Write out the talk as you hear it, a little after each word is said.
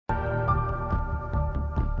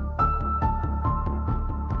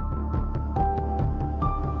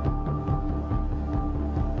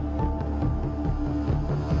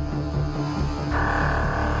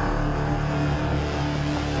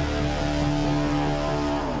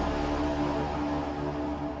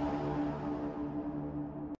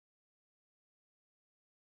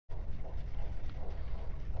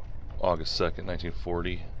August 2nd,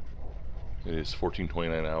 1940. It is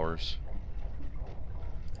 14:29 hours.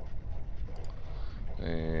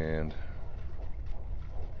 And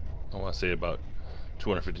I want to say about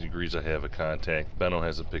 250 degrees I have a contact. Benno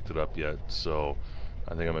hasn't picked it up yet, so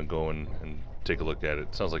I think I'm going to go and take a look at it.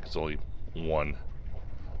 It sounds like it's only one.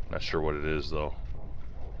 Not sure what it is, though.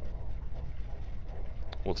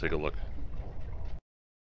 We'll take a look.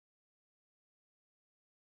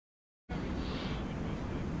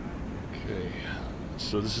 Okay,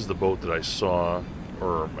 so this is the boat that I saw,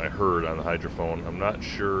 or I heard on the hydrophone. I'm not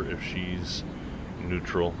sure if she's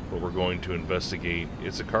neutral, but we're going to investigate.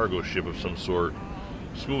 It's a cargo ship of some sort.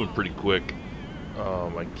 She's moving pretty quick.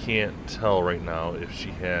 I can't tell right now if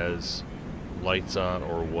she has lights on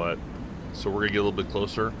or what. So we're going to get a little bit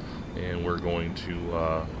closer, and we're going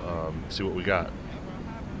to see what we got.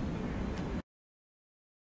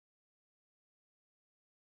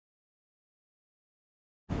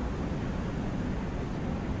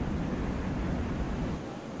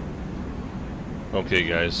 Okay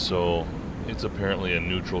guys, so it's apparently a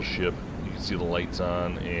neutral ship. You can see the lights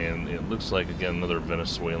on, and it looks like, again, another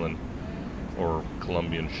Venezuelan or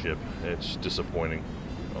Colombian ship. It's disappointing.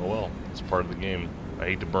 Oh well, it's part of the game. I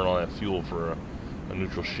hate to burn all that fuel for a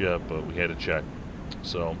neutral ship, but we had to check.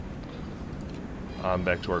 So, on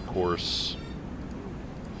back to our course.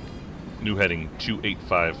 New heading,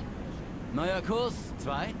 285. Neuer Kurs,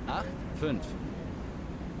 285.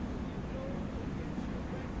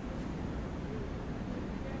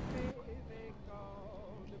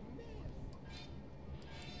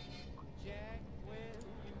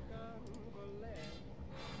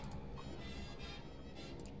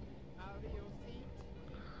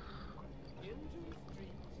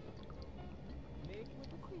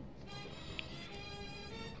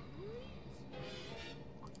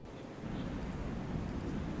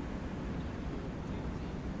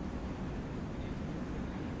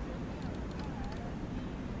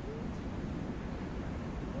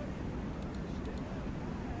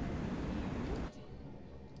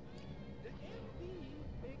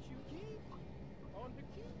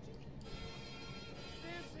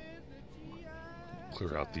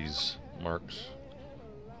 Clear out these marks.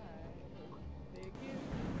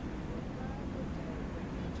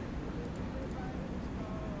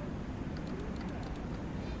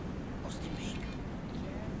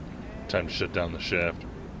 Time to shut down the shaft.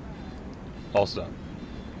 All stop.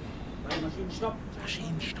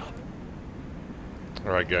 Maschinenstopp.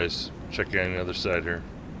 Alright guys, check on the other side here.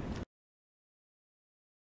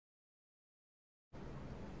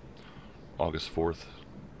 August 4th,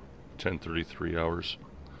 10:33 hours.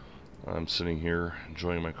 I'm sitting here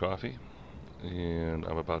enjoying my coffee, and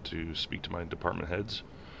I'm about to speak to my department heads.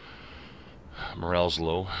 Morale's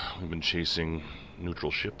low. We've been chasing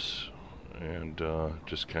neutral ships and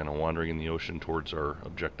just kind of wandering in the ocean towards our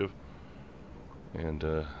objective. And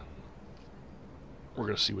we're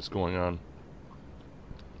going to see what's going on.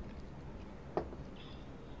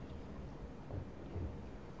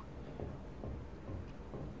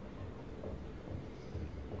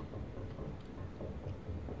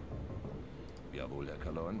 Jawohl, Herr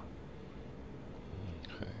Kalon.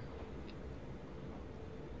 Okay.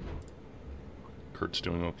 Kurt's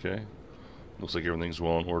doing okay. Looks like everything's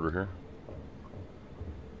well in order here.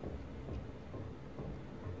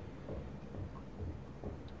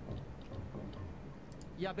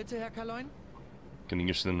 Ja, bitte, Herr Kalon? Getting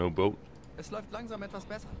used to the no boat. Es läuft langsam etwas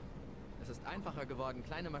besser. Es ist einfacher geworden,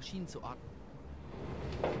 kleine Maschinen zu orten.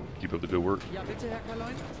 Keep up the good work. Ja, bitte, Herr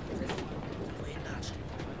Kalon?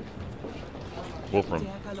 Wolfram,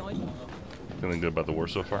 feeling good about the war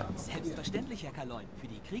so far? Selbstverständlich, Herr Kalon. Für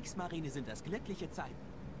die Kriegsmarine sind das glückliche Zeiten.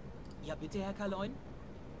 Ja, bitte, Herr Kalon?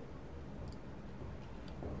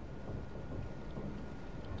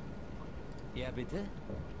 Ja, bitte?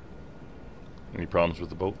 Any problems with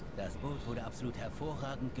the boat? Das Boot wurde absolut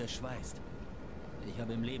hervorragend geschweißt. Ich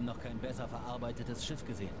habe im Leben noch kein besser verarbeitetes Schiff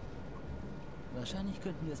gesehen. Wahrscheinlich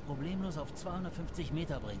könnten wir es problemlos auf 250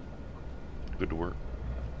 Meter bringen. Good work.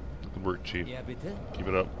 Good work, Chief. Ja, bitte? Keep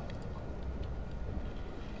it up.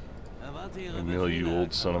 Erwarte Ihre Emil, you Befehle,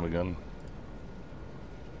 old son of a gun.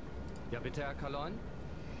 Ja, bitte, Herr Kalon?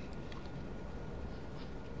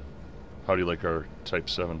 How do you like our Type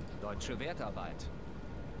 7? Deutsche Wertarbeit.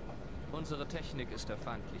 Unsere Technik ist der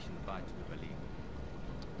feindlichen weit überlegen.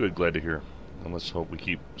 Good, glad to hear. And let's hope we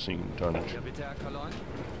keep seeing tonnage. Ja, bitte, Herr Kalon?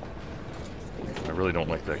 I really don't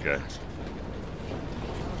like that guy.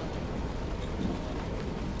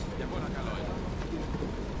 Jawohl, Herr Kalon.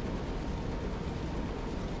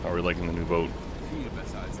 How are we liking the new boat? Viel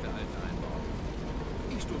besser als der alte Einbau.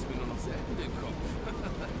 Ich stoß mir nur noch selten den Kopf.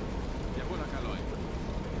 Jawohl, Herr Kalon.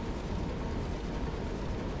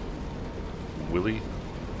 Willie.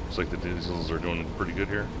 Looks like the diesels are doing pretty good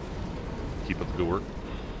here. Keep up the good work.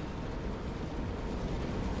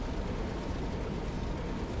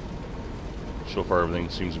 So far, everything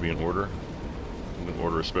seems to be in order. I'm going to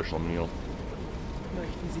order a special meal.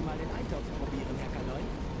 Möchten Sie mal den Eintopf probieren, Herr Kaloin?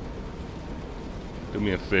 Do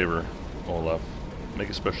me a favor, Olaf. Make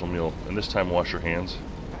a special meal, and this time wash your hands.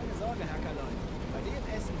 Keine Sorge, Herr Kaloin. Bei dem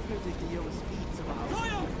Essen fühlen sich die Jungs wie zu Hause. So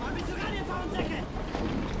Jungs, mal mit sogar den Fahrradsäcke!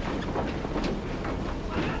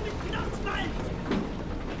 Mal ran mit Knochenmalz!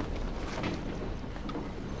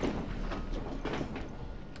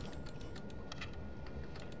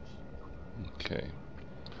 Okay.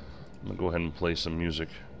 I'm going to go ahead and play some music.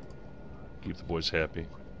 Keep the boys happy.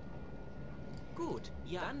 Gut,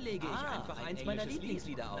 ja, dann lege ich einfach eins meiner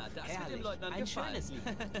Lieblingslieder auf. Na, das mit dem Leutnant ein schönes Lied.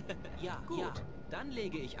 Ja, gut, dann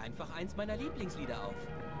lege ich einfach eins meiner Lieblingslieder auf.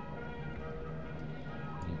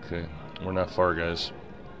 Okay, we're not far, guys.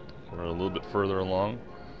 We're a little bit further along,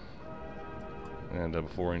 and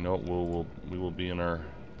before we know it, we will be in our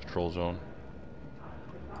patrol zone.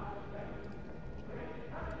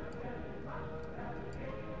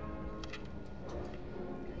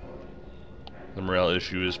 The morale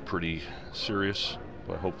issue is pretty serious,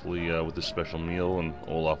 but hopefully with this special meal and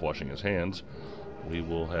Olaf washing his hands, we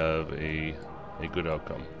will have a good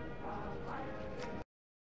outcome.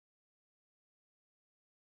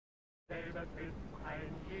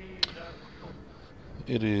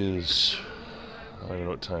 It is, I don't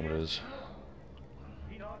know what time it is,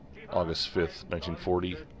 August 5th,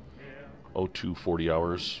 1940, 0240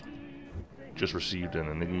 hours. Just received an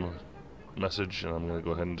Enigma message, and I'm going to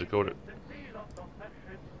go ahead and decode it.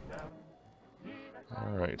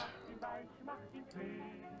 Alright.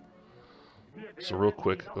 So real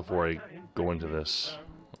quick, before I go into this,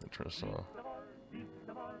 let me turn this off.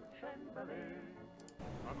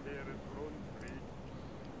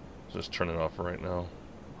 Just turn it off right now.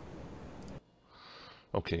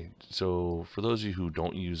 Okay, so for those of you who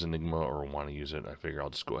don't use Enigma or want to use it, I figure I'll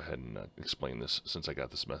just go ahead and explain this since I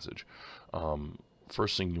got this message.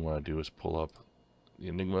 First thing you want to do is pull up the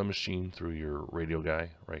Enigma machine through your radio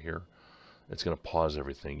guy right here. It's going to pause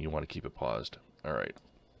everything. You want to keep it paused. Alright.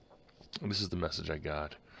 This is the message I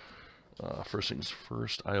got. First things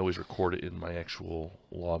first, I always record it in my actual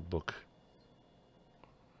logbook.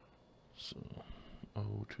 So,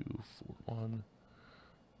 0241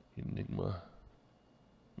 Enigma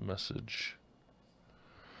message.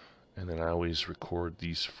 And then I always record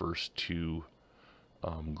these first two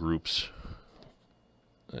groups,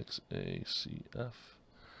 XACF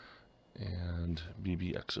and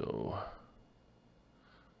BBXO.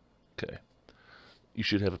 Okay. You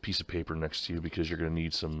should have a piece of paper next to you because you're going to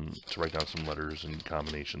need to write down some letters and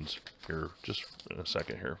combinations here just in a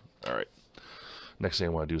second here. Alright. Next thing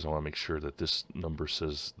I want to do is I want to make sure that this number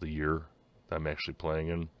says the year that I'm actually playing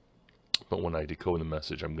in. But when I decode the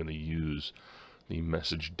message, I'm going to use the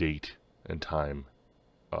message date and time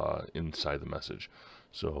inside the message.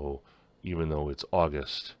 So even though it's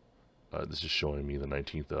August, this is showing me the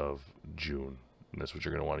 19th of June. And that's what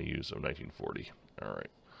you're going to want to use of 1940. Alright.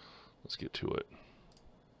 Let's get to it.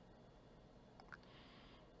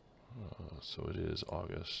 So it is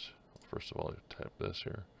August. First of all, I type this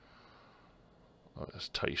here.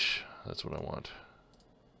 August Teich. That's what I want.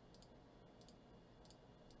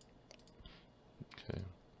 Okay.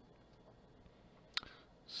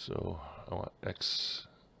 So I want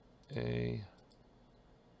XA,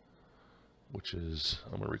 which is,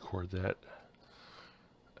 I'm going to record that.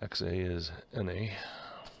 XA is NA.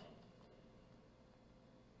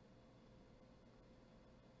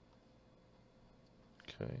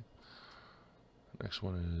 Okay. Next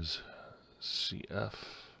one is CF,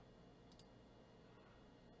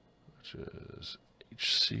 which is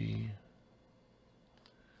HC.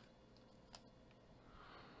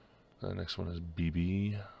 The next one is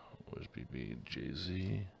BB. Where's BB?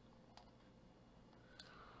 JZ.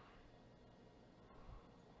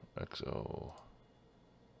 XO.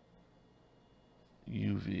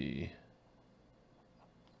 UV.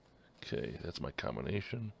 Okay, that's my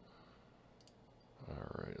combination.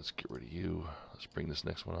 Alright, let's get rid of you. Let's bring this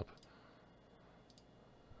next one up.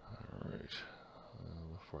 Alright,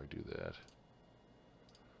 before I do that.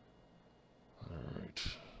 Alright.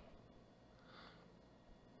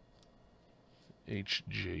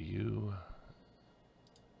 HJU.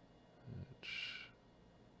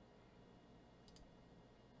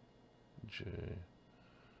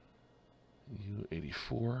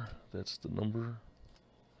 HJU84. That's the number.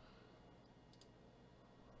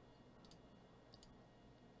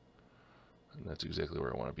 And that's exactly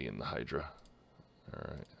where I want to be in the Hydra.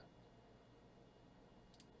 Alright.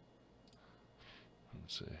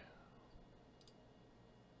 Let's see.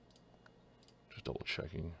 Just double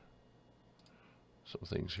checking some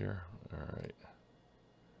things here. Alright.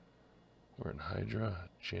 We're in Hydra.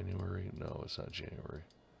 January. No, it's not January.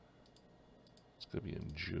 It's going to be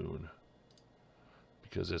in June.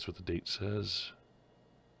 Because that's what the date says.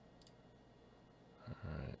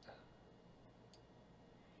 Alright.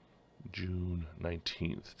 June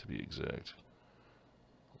 19th to be exact.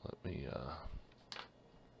 Let me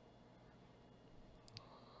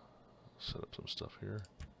set up some stuff here.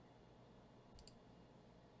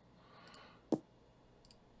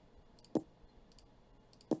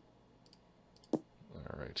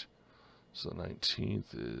 Alright. So the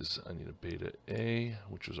 19th is, I need a beta A,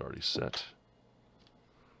 which was already set.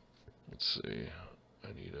 Let's see.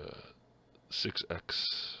 I need a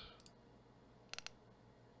 6X.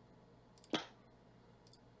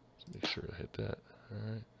 Make sure I hit that.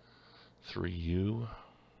 Alright. 3U.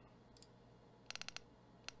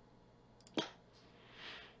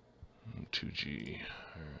 And 2G.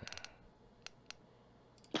 Alright.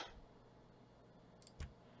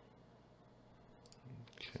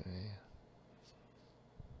 Okay.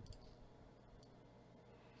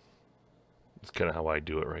 That's kind of how I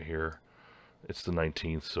do it right here. It's the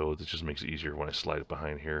 19th, so this just makes it easier when I slide it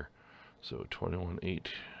behind here. So 21.8.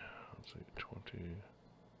 Let's see,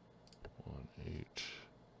 21.8.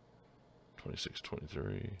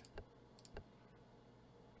 26.23.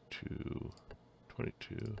 2.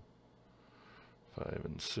 22. 5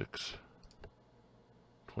 and 6.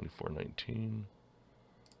 24.19.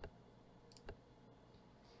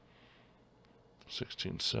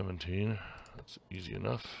 16.17. That's easy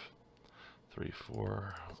enough.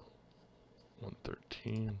 3.4.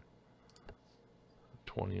 113,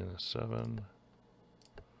 20 and a 7,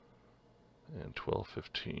 and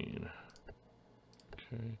 12.15.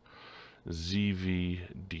 Okay,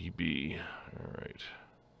 ZVDB. All right.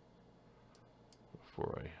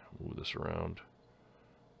 Before I move this around,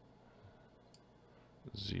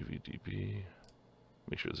 ZVDB.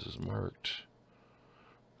 Make sure this is marked.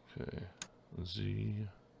 Okay, Z.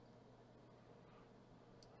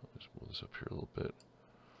 Let's move this up here a little bit.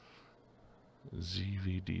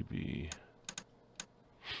 ZVDB.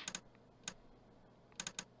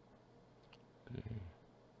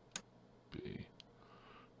 B.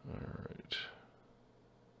 Alright.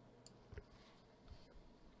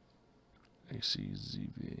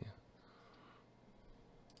 ACZV.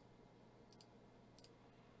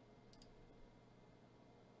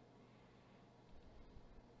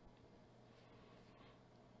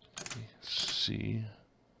 C.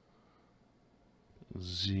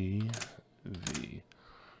 Z. V.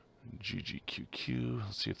 GGQQ.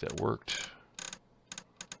 Let's see if that worked.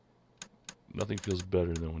 Nothing feels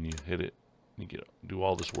better than when you hit it and you do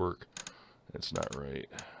all this work and it's not right.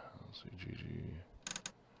 Let's see,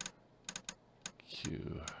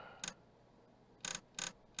 GGQ.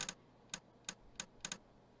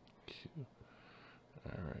 Q.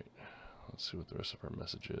 Alright. Let's see what the rest of our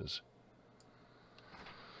message is.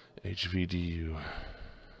 HVDU.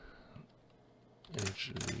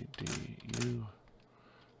 HVDU,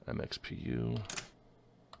 MXPU,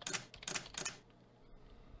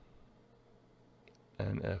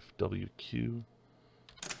 NFWQ,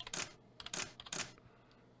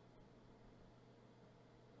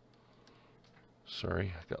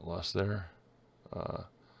 sorry, I got lost there,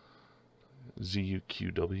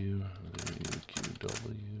 ZUQW,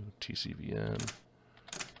 TCVN,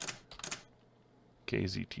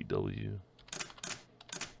 KZTW,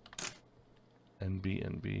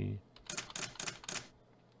 NBNB,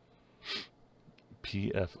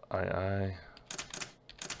 PFII,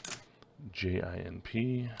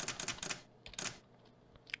 JINP,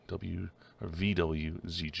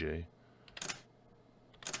 VWZJ,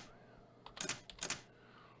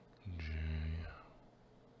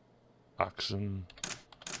 Oxen,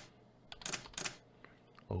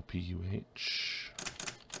 OPUH,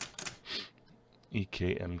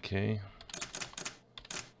 EKMK,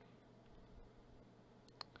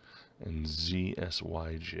 and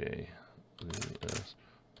ZSYJ.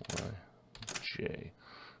 ZSYJ.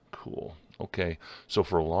 Cool. Okay, so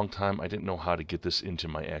for a long time I didn't know how to get this into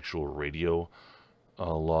my actual radio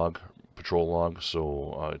log, patrol log,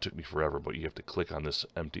 so it took me forever, but you have to click on this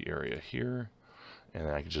empty area here, and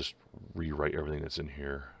I can just rewrite everything that's in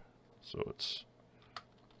here. So it's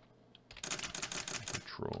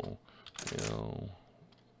Control L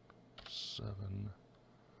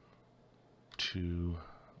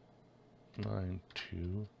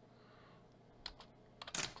 7292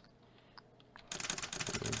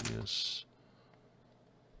 radius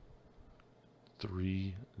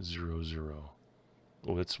 300.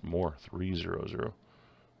 Oh, it's more, 300. So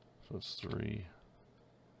it's 300.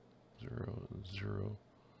 0.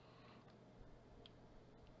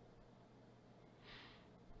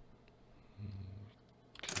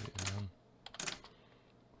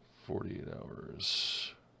 48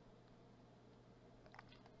 hours.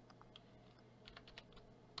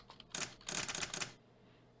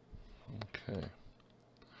 Okay.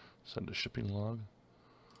 Send a shipping log.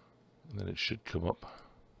 And then it should come up.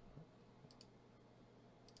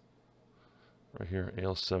 Right here,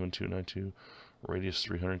 AL7292, radius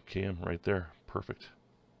 300 km, right there. Perfect.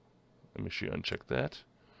 Let me make sure you uncheck that.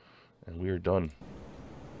 And we are done.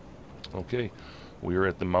 Okay, we are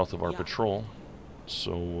at the mouth of our patrol.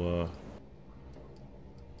 So,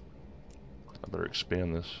 I better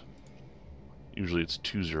expand this. Usually it's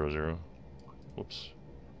 200. Whoops.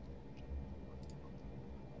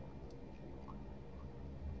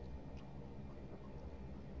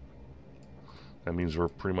 That means we're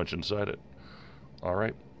pretty much inside it. All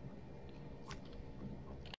right.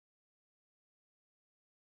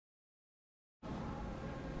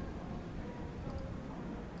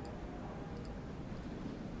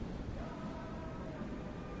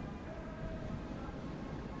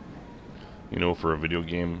 You know, for a video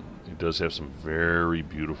game, it does have some very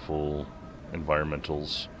beautiful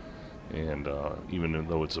environmentals, and even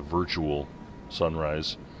though it's a virtual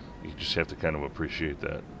sunrise, you just have to kind of appreciate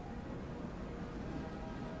that.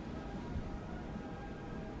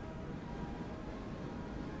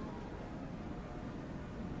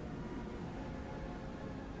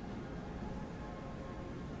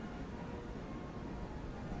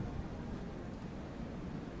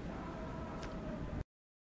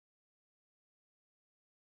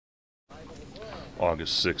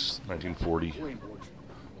 August 6th, 1940,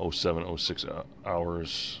 07:06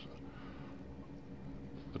 hours.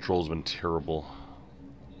 Patrol's been terrible.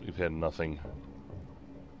 We've had nothing.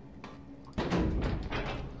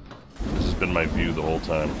 This has been my view the whole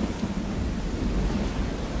time.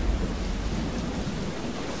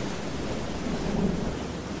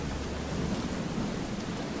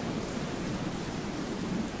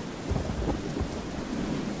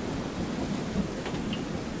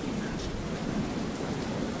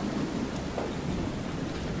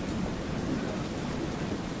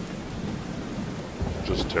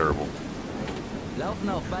 Just terrible. Laufen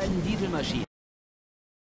auf beiden Dieselmaschinen.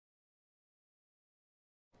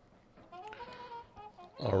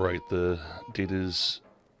 Alright, the date is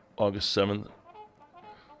August 7th,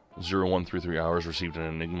 0133 hours. Received an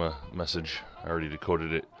Enigma message. I already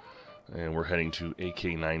decoded it. And we're heading to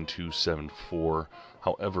AK-9274.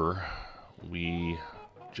 However, we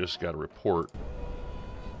just got a report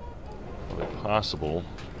of a possible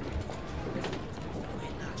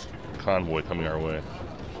convoy coming our way.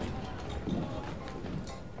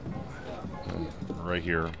 Right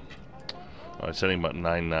here. It's heading about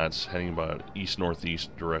 9 knots, heading about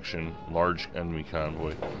east-northeast direction. Large enemy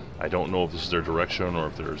convoy. I don't know if this is their direction or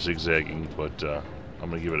if they're zigzagging, but I'm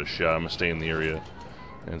going to give it a shot. I'm going to stay in the area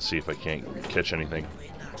and see if I can't catch anything.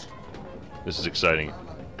 This is exciting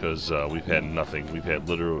because we've had nothing. We've had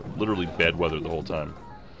literally bad weather the whole time.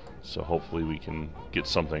 So hopefully we can get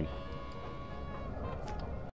something.